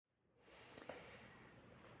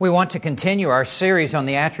We want to continue our series on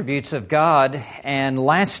the attributes of God, and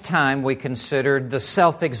last time we considered the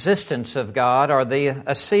self-existence of God or the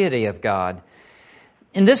aseity of God.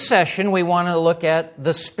 In this session, we want to look at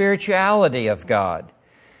the spirituality of God.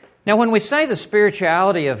 Now, when we say the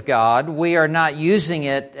spirituality of God, we are not using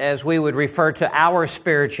it as we would refer to our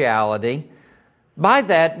spirituality. By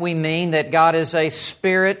that, we mean that God is a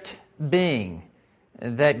spirit being,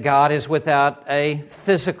 that God is without a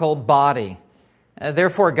physical body.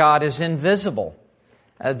 Therefore, God is invisible.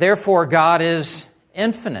 Therefore, God is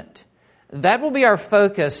infinite. That will be our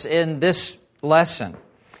focus in this lesson.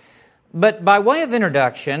 But by way of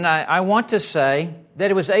introduction, I want to say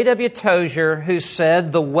that it was A.W. Tozer who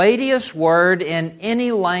said, "The weightiest word in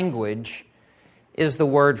any language is the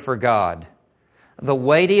word for God." The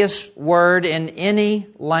weightiest word in any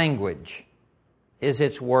language is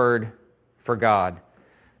its word for God.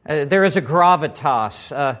 There is a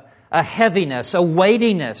gravitas, a heaviness, a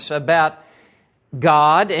weightiness about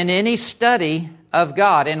God and any study of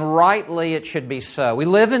God, and rightly it should be so. We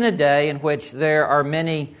live in a day in which there are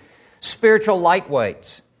many spiritual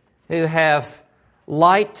lightweights who have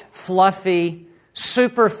light, fluffy,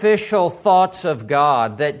 superficial thoughts of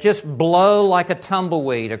God that just blow like a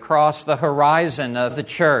tumbleweed across the horizon of the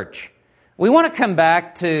church. We want to come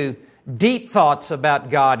back to deep thoughts about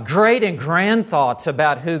God, great and grand thoughts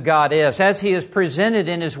about who God is, as He is presented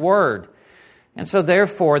in His Word. And so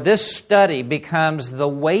therefore, this study becomes the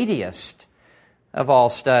weightiest of all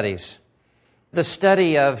studies. The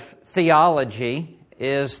study of theology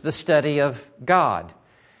is the study of God.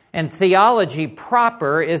 And theology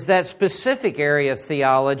proper is that specific area of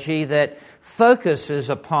theology that focuses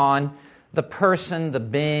upon the person, the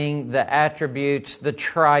being, the attributes, the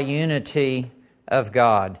triunity of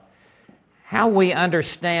God. How we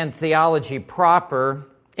understand theology proper,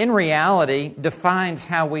 in reality, defines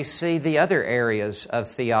how we see the other areas of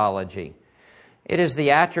theology. It is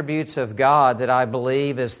the attributes of God that I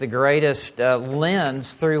believe is the greatest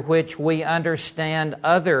lens through which we understand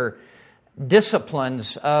other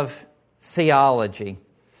disciplines of theology.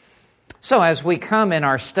 So as we come in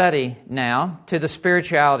our study now to the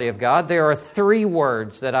spirituality of God, there are three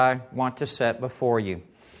words that I want to set before you.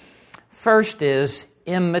 First is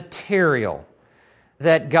immaterial,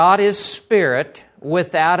 that God is spirit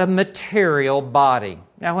without a material body.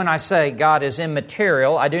 Now, when I say God is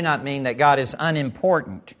immaterial, I do not mean that God is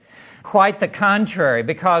unimportant. Quite the contrary,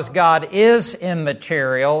 because God is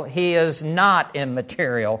immaterial, He is not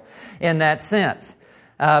immaterial in that sense.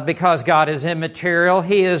 Because God is immaterial,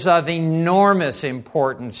 He is of enormous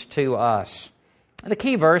importance to us. The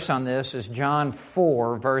key verse on this is John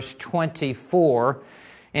 4, verse 24,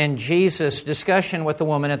 in Jesus' discussion with the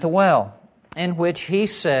woman at the well, in which He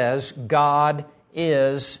says, God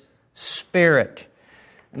is spirit.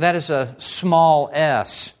 That is a small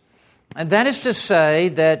s. And that is to say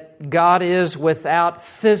that God is without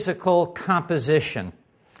physical composition,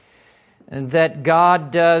 and that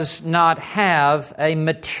God does not have a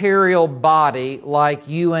material body like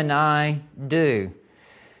you and I do.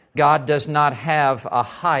 God does not have a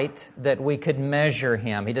height that we could measure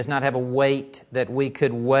Him. He does not have a weight that we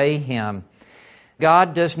could weigh Him.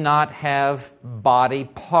 God does not have body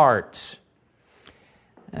parts.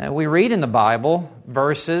 We read in the Bible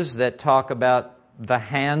verses that talk about the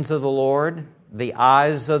hands of the Lord, the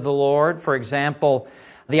eyes of the Lord. For example,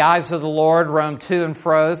 the eyes of the Lord roam to and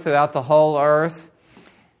fro throughout the whole earth.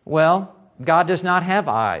 Well, God does not have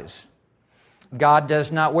eyes. God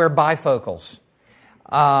does not wear bifocals.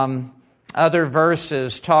 Other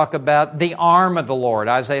verses talk about the arm of the Lord.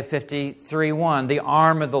 Isaiah 53:1, the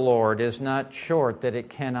arm of the Lord is not short that it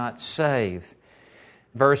cannot save.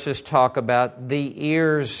 Verses talk about the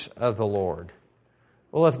ears of the Lord.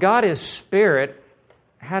 Well, if God is spirit,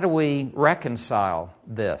 how do we reconcile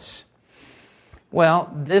this?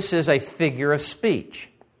 Well, this is a figure of speech.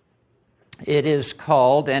 It is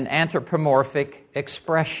called an anthropomorphic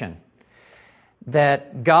expression,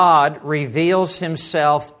 that God reveals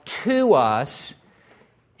Himself to us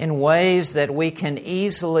in ways that we can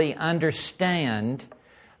easily understand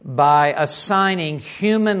by assigning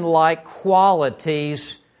human-like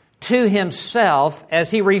qualities to Himself as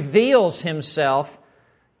He reveals Himself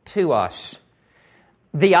to us.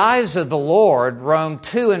 The eyes of the Lord roam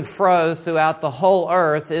to and fro throughout the whole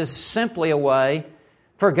earth is simply a way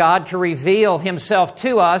for God to reveal Himself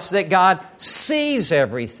to us, that God sees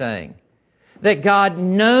everything, that God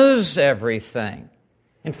knows everything.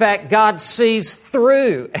 In fact, God sees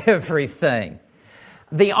through everything.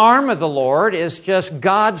 The arm of the Lord is just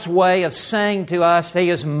God's way of saying to us He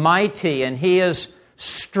is mighty and He is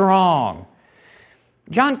strong.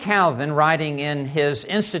 John Calvin, writing in his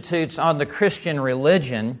Institutes on the Christian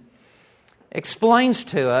Religion, explains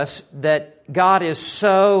to us that God is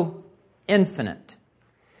so infinite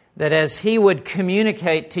that as He would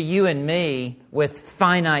communicate to you and me with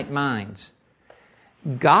finite minds,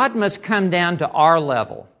 God must come down to our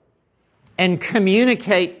level and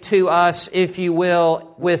communicate to us, if you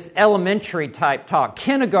will, with elementary type talk,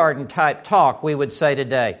 kindergarten type talk, we would say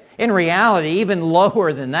today. In reality, even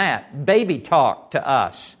lower than that, baby talk to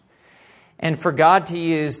us. And for God to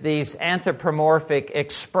use these anthropomorphic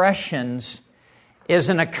expressions is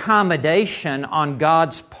an accommodation on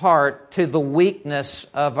God's part to the weakness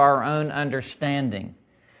of our own understanding.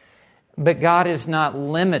 But God is not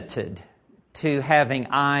limited to having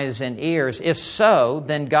eyes and ears. If so,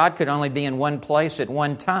 then God could only be in one place at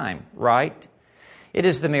one time, right? It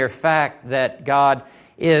is the mere fact that God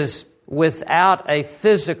is without a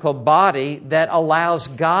physical body that allows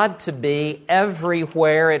God to be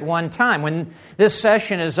everywhere at one time. When this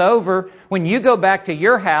session is over, when you go back to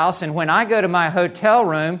your house and when I go to my hotel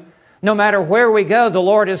room, no matter where we go, the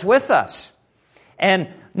Lord is with us. And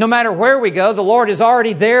no matter where we go, the Lord is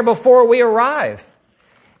already there before we arrive.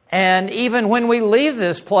 And even when we leave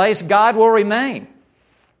this place, God will remain.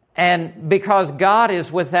 And because God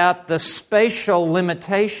is without the spatial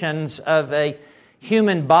limitations of a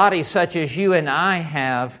human body such as you and I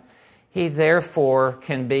have, He therefore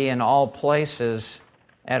can be in all places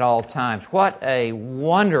at all times. What a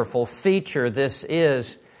wonderful feature this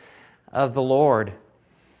is of the Lord.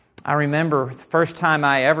 I remember the first time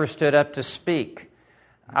I ever stood up to speak.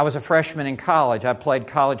 I was a freshman in college. I played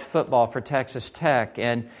college football for Texas Tech,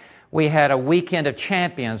 and we had a weekend of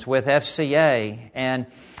champions with FCA, and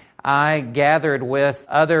I gathered with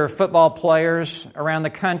other football players around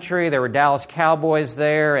the country. There were Dallas Cowboys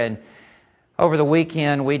there, and over the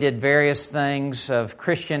weekend we did various things of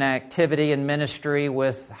Christian activity and ministry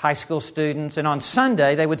with high school students, and on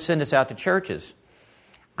Sunday they would send us out to churches.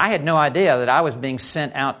 I had no idea that I was being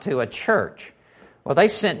sent out to a church. Well, they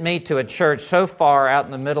sent me to a church so far out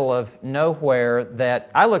in the middle of nowhere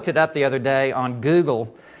that I looked it up the other day on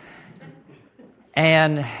Google,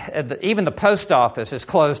 and even the post office is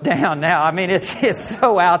closed down now. I mean, it's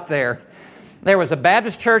so out there. There was a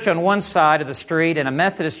Baptist church on one side of the street and a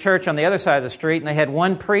Methodist church on the other side of the street, and they had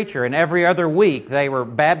one preacher, and every other week they were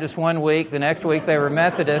Baptist one week, the next week they were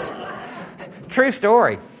Methodist. True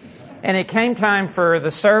story. And it came time for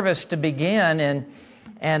the service to begin,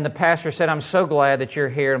 and the pastor said, "I'm so glad that you're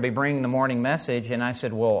here and be bringing the morning message." And I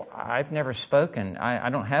said, "Well, I've never spoken. I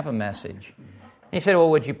don't have a message." He said, "Well,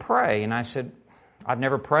 would you pray?" And I said, "I've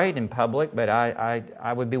never prayed in public, but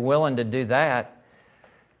I would be willing to do that."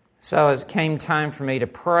 So as it came time for me to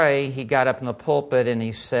pray, he got up in the pulpit and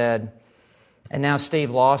he said, "And now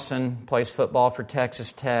Steve Lawson plays football for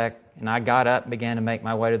Texas Tech." And I got up and began to make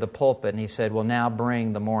my way to the pulpit, and he said, "Well, now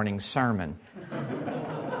bring the morning sermon."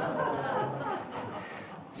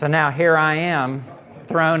 So now here I am,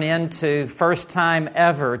 thrown into first time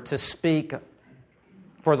ever to speak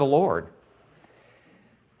for the Lord.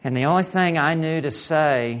 And the only thing I knew to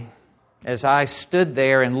say as I stood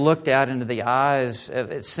there and looked out into the eyes,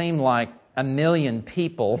 it seemed like 1,000,000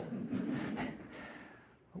 people,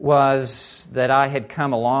 was that I had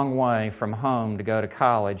come a long way from home to go to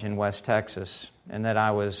college in West Texas, and that I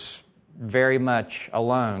was very much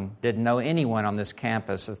alone, didn't know anyone on this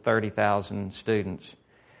campus of 30,000 students.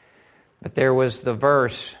 But there was the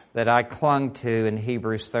verse that I clung to in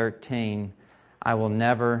Hebrews 13, "I will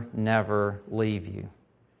never, never leave you,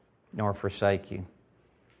 nor forsake you."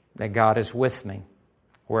 That God is with me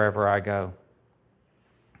wherever I go.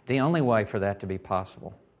 The only way for that to be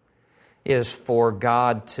possible is for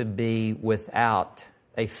God to be without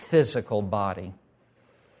a physical body,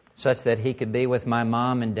 such that He could be with my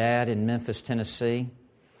mom and dad in Memphis, Tennessee.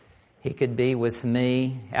 He could be with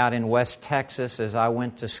me out in West Texas as I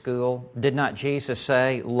went to school. Did not Jesus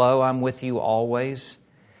say, "Lo, I'm with you always,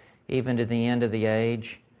 even to the end of the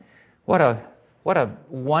age"? What a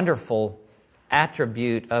wonderful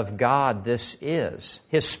attribute of God this is.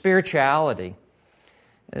 His spirituality,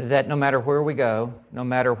 that no matter where we go, no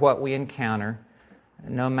matter what we encounter,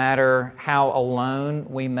 no matter how alone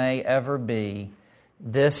we may ever be,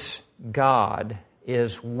 this God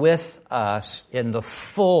is with us in the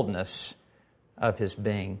fullness of His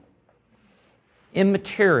being.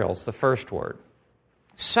 Immaterial is the first word.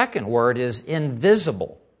 Second word is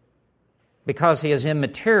invisible. Because He is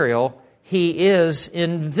immaterial, He is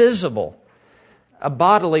invisible. A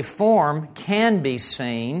bodily form can be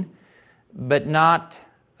seen, but not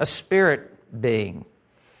a spirit being.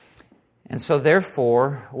 And so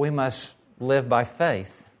therefore, we must live by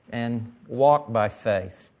faith and walk by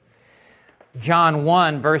faith. John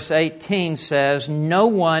 1, verse 18 says, "No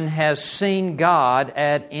one has seen God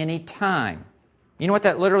at any time." You know what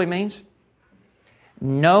that literally means?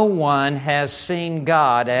 No one has seen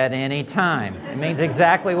God at any time. It means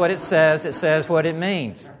exactly what it says. It says what it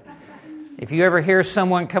means. If you ever hear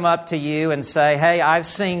someone come up to you and say, "Hey, I've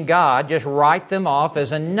seen God," just write them off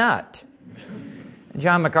as a nut.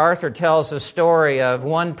 John MacArthur tells the story of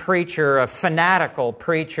one preacher, a fanatical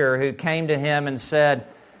preacher, who came to him and said,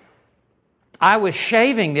 "I was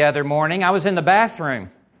shaving the other morning. I was in the bathroom,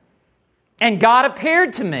 and God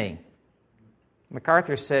appeared to me."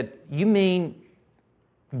 MacArthur said, "You mean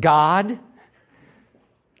God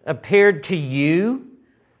appeared to you?"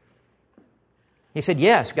 He said,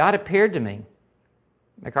 "Yes, God appeared to me."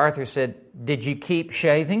 MacArthur said, "Did you keep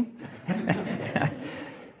shaving?"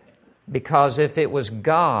 Because if it was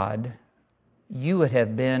God, you would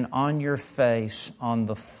have been on your face on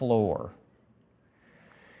the floor.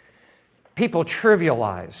 People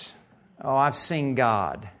trivialize, "Oh, I've seen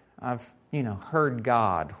God. I've, heard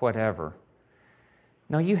God," whatever.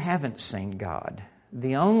 No, you haven't seen God.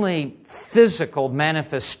 The only physical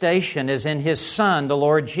manifestation is in His Son, the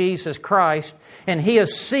Lord Jesus Christ, and He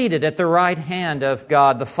is seated at the right hand of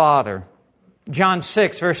God the Father. John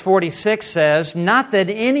 6, verse 46 says, "Not that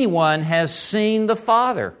anyone has seen the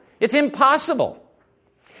Father." It's impossible.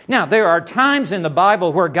 Now, there are times in the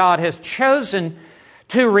Bible where God has chosen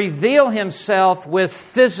to reveal Himself with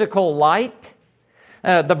physical light,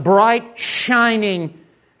 the bright, shining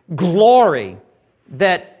glory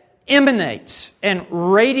that emanates and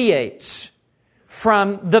radiates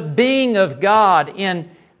from the being of God in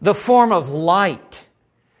the form of light.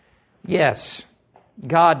 Yes,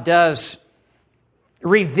 God does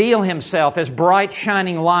reveal Himself as bright,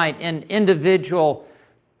 shining light in individual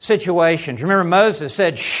situations. Remember, Moses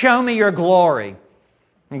said, "Show me your glory."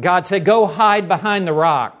 And God said, "Go hide behind the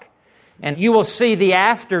rock, and you will see the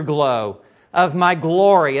afterglow of my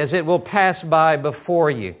glory as it will pass by before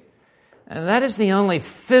you." And that is the only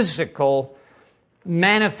physical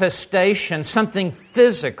manifestation. Something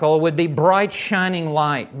physical would be bright, shining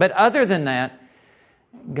light. But other than that,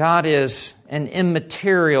 God is an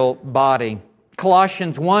immaterial body.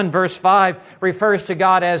 Colossians 1, verse 5 refers to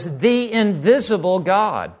God as the invisible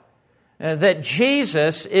God. That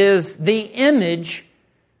Jesus is the image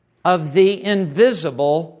of the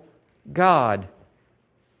invisible God.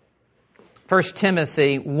 1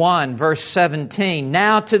 Timothy 1, verse 17,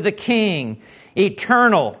 "Now to the King,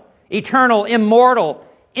 eternal, immortal,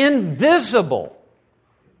 invisible,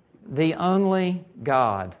 the only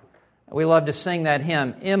God." We love to sing that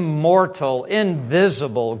hymn, "Immortal,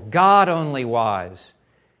 invisible, God only wise."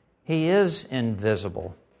 He is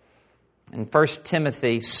invisible. And 1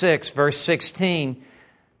 Timothy 6, verse 16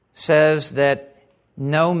 says that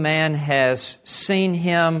no man has seen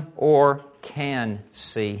Him or can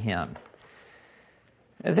see Him.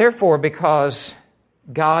 Therefore, because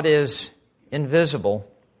God is invisible,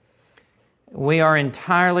 we are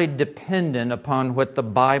entirely dependent upon what the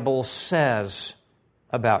Bible says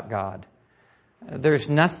about God. There's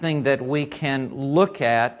nothing that we can look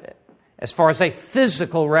at as far as a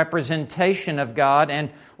physical representation of God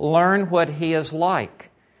and learn what He is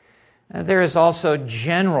like. There is also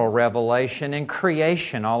general revelation in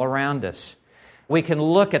creation all around us. We can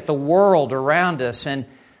look at the world around us and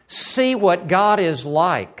see what God is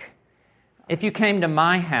like. If you came to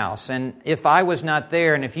my house, and if I was not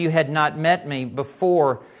there, and if you had not met me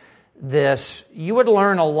before this, you would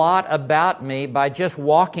learn a lot about me by just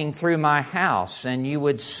walking through my house, and you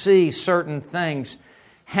would see certain things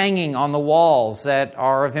hanging on the walls that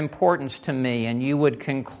are of importance to me, and you would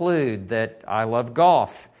conclude that I love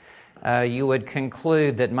golf. You would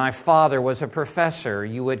conclude that my father was a professor.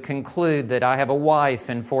 You would conclude that I have a wife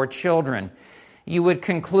and 4 children. You would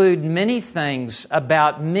conclude many things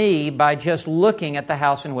about me by just looking at the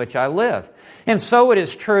house in which I live. And so it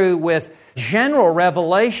is true with general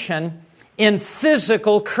revelation in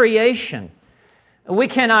physical creation. We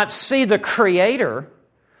cannot see the Creator,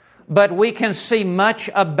 but we can see much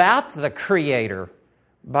about the Creator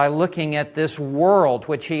by looking at this world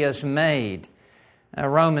which He has made.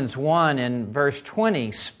 Romans 1 in verse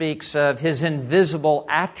 20 speaks of His invisible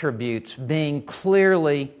attributes being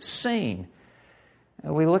clearly seen.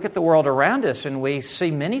 We look at the world around us and we see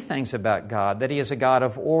many things about God, that He is a God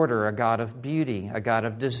of order, a God of beauty, a God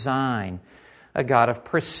of design, a God of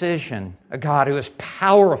precision, a God who is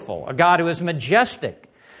powerful, a God who is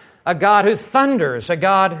majestic, a God who thunders, a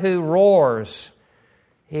God who roars.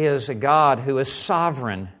 He is a God who is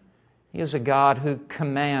sovereign. He is a God who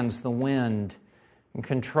commands the wind and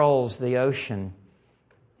controls the ocean.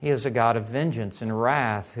 He is a God of vengeance and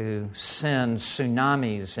wrath who sends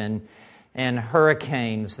tsunamis and and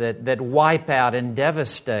hurricanes that wipe out and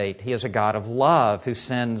devastate. He is a God of love who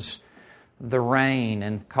sends the rain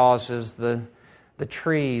and causes the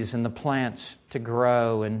trees and the plants to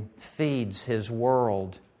grow and feeds His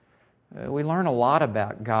world. We learn a lot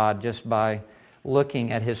about God just by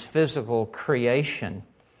looking at His physical creation.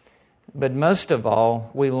 But most of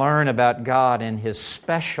all, we learn about God in His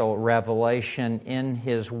special revelation in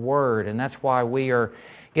His Word. And that's why we are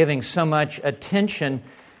giving so much attention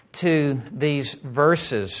to these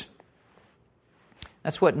verses.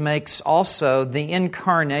 That's what makes also the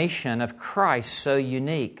incarnation of Christ so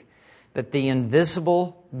unique, that the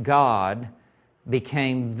invisible God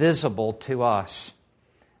became visible to us.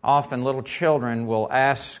 Often little children will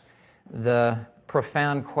ask the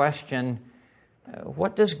profound question,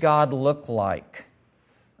 what does God look like?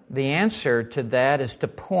 The answer to that is to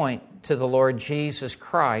point to the Lord Jesus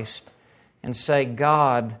Christ and say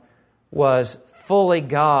God was fully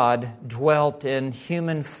God, dwelt in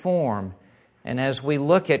human form. And as we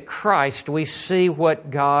look at Christ, we see what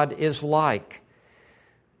God is like.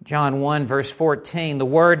 John 1, verse 14, the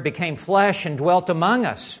Word became flesh and dwelt among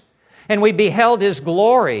us, and we beheld His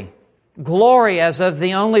glory, glory as of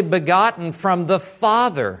the only begotten from the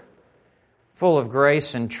Father, full of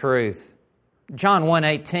grace and truth. John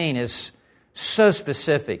 1:18 is so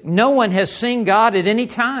specific. No one has seen God at any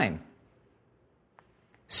time.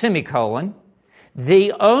 Semicolon.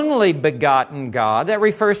 The only begotten God, that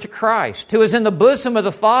refers to Christ, who is in the bosom of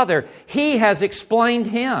the Father. He has explained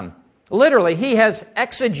Him. Literally, He has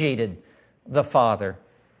exegeted the Father.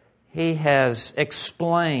 He has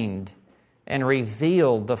explained and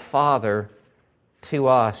revealed the Father to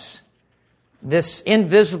us. This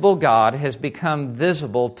invisible God has become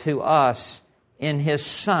visible to us in His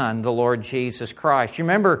Son, the Lord Jesus Christ. You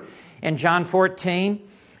remember in John 14? Do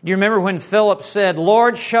you remember when Philip said,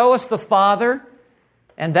 Lord, show us the Father,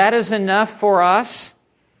 and that is enough for us?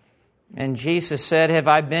 And Jesus said, have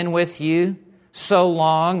I been with you so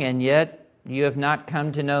long, and yet you have not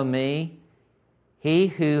come to know me? He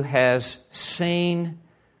who has seen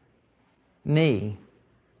me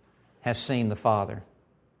has seen the Father.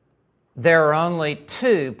 There are only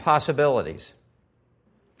two possibilities.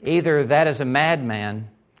 Either that is a madman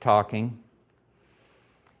talking,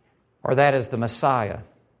 or that is the Messiah,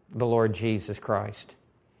 the Lord Jesus Christ.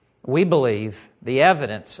 We believe the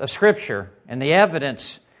evidence of Scripture and the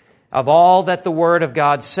evidence of all that the Word of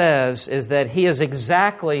God says is that He is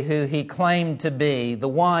exactly who He claimed to be, the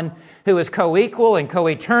one who is co-equal and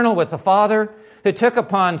co-eternal with the Father, who took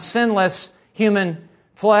upon sinless human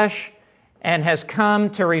flesh and has come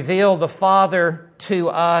to reveal the Father to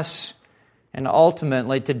us and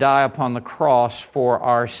ultimately to die upon the cross for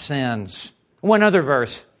our sins. One other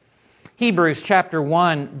verse, Hebrews chapter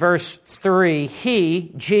 1, verse 3,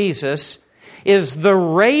 He, Jesus, is the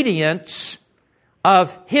radiance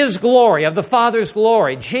of His glory, of the Father's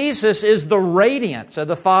glory. Jesus is the radiance of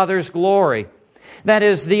the Father's glory. That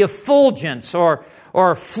is the effulgence or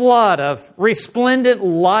flood of resplendent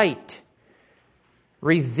light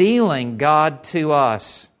revealing God to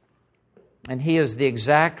us. And He is the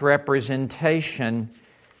exact representation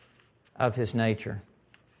of His nature.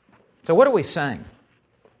 So what are we saying?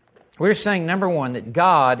 We're saying, number one, that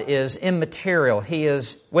God is immaterial. He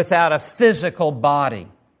is without a physical body.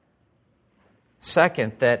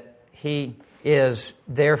 Second, that He is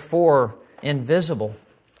therefore invisible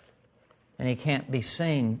and He can't be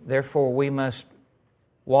seen. Therefore, we must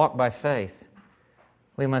walk by faith.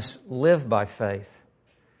 We must live by faith.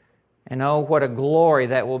 And oh, what a glory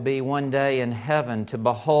that will be one day in heaven to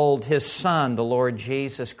behold His Son, the Lord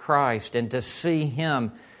Jesus Christ, and to see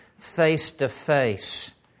Him face to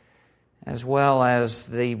face, as well as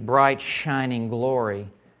the bright shining glory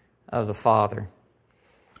of the Father.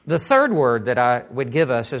 The third word that I would give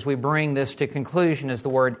us as we bring this to conclusion is the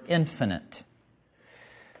word infinite.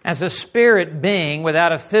 As a spirit being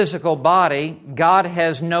without a physical body, God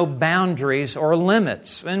has no boundaries or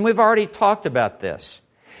limits. And we've already talked about this.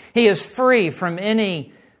 He is free from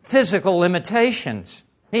any physical limitations.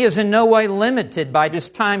 He is in no way limited by this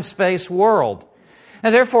time-space world.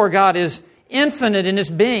 And therefore, God is infinite in His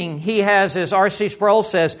being. He has, as R.C. Sproul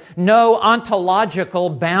says, no ontological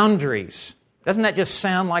boundaries. Doesn't that just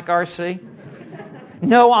sound like R.C.?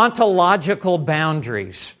 No ontological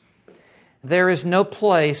boundaries. There is no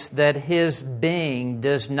place that His being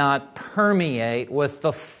does not permeate with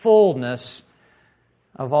the fullness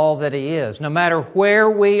of all that He is. No matter where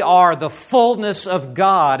we are, the fullness of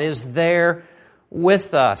God is there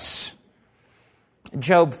with us.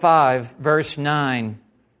 Job 5, verse 9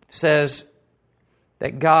 says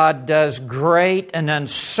that God does great and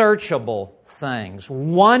unsearchable things,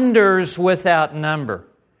 wonders without number.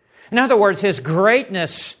 In other words, His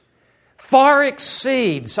greatness far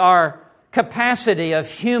exceeds our capacity of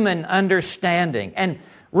human understanding. And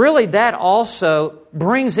really that also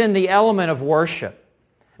brings in the element of worship.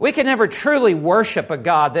 We can never truly worship a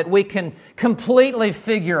God that we can completely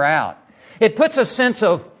figure out. It puts a sense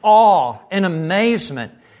of awe and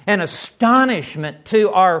amazement and astonishment to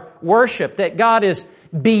our worship that God is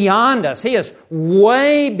beyond us. He is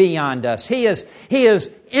way beyond us. He is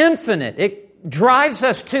infinite. It drives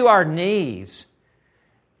us to our knees.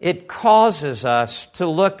 It causes us to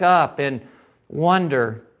look up in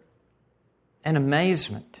wonder and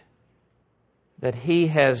amazement that He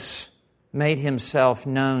has made Himself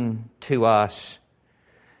known to us.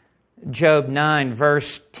 Job 9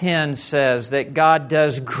 verse 10 says that God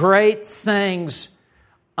does great things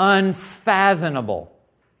unfathomable.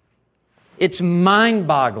 It's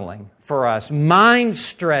mind-boggling for us,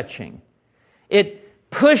 mind-stretching. It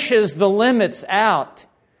pushes the limits out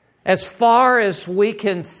as far as we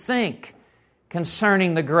can think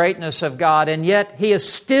concerning the greatness of God, and yet He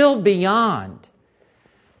is still beyond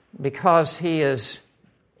because He is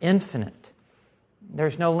infinite.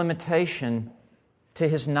 There's no limitation to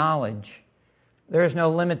His knowledge. There is no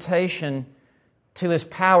limitation to His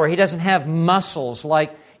power. He doesn't have muscles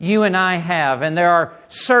like you and I have, and there are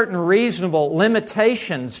certain reasonable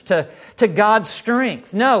limitations to God's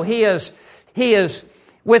strength. No, He is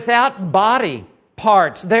without body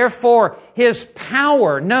parts. Therefore, His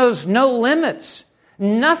power knows no limits.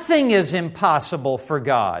 Nothing is impossible for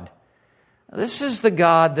God. This is the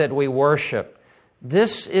God that we worship.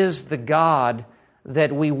 This is the God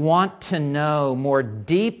that we want to know more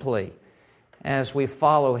deeply as we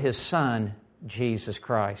follow His Son, Jesus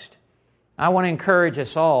Christ. I want to encourage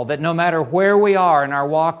us all that no matter where we are in our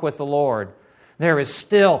walk with the Lord, there is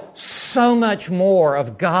still so much more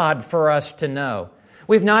of God for us to know.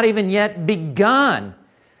 We've not even yet begun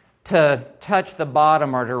to touch the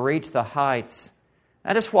bottom or to reach the heights.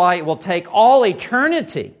 That is why it will take all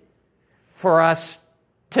eternity for us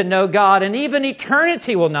to know God, and even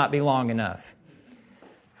eternity will not be long enough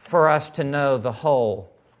for us to know the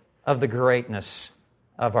whole of the greatness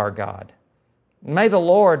of our God. May the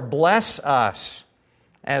Lord bless us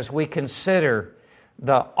as we consider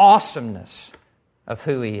the awesomeness of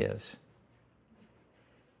who He is.